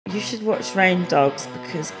You should watch Rain Dogs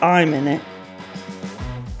because I'm in it.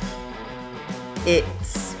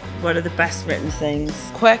 It's one of the best written things.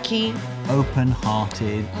 Quirky,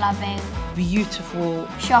 open-hearted, loving, beautiful,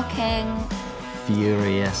 shocking,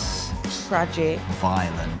 furious, tragic,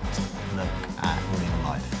 violent look at real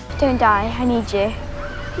life. Don't die, I need you.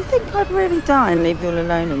 You think I'd really die and leave you all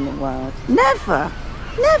alone in the world? Never!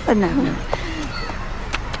 Never, never.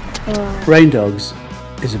 Rain Dogs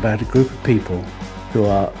is about a group of people who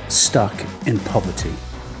are stuck in poverty.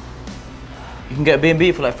 You can get a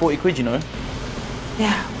B&B for like 40 quid, you know?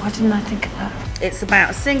 Yeah, why didn't I think of that? It's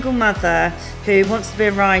about a single mother who wants to be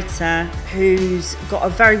a writer, who's got a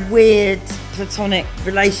very weird platonic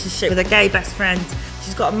relationship with a gay best friend.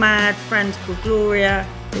 She's got a mad friend called Gloria.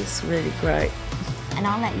 It's really great. And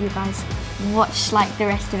I'll let you guys watch like the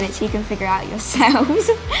rest of it so you can figure out yourselves.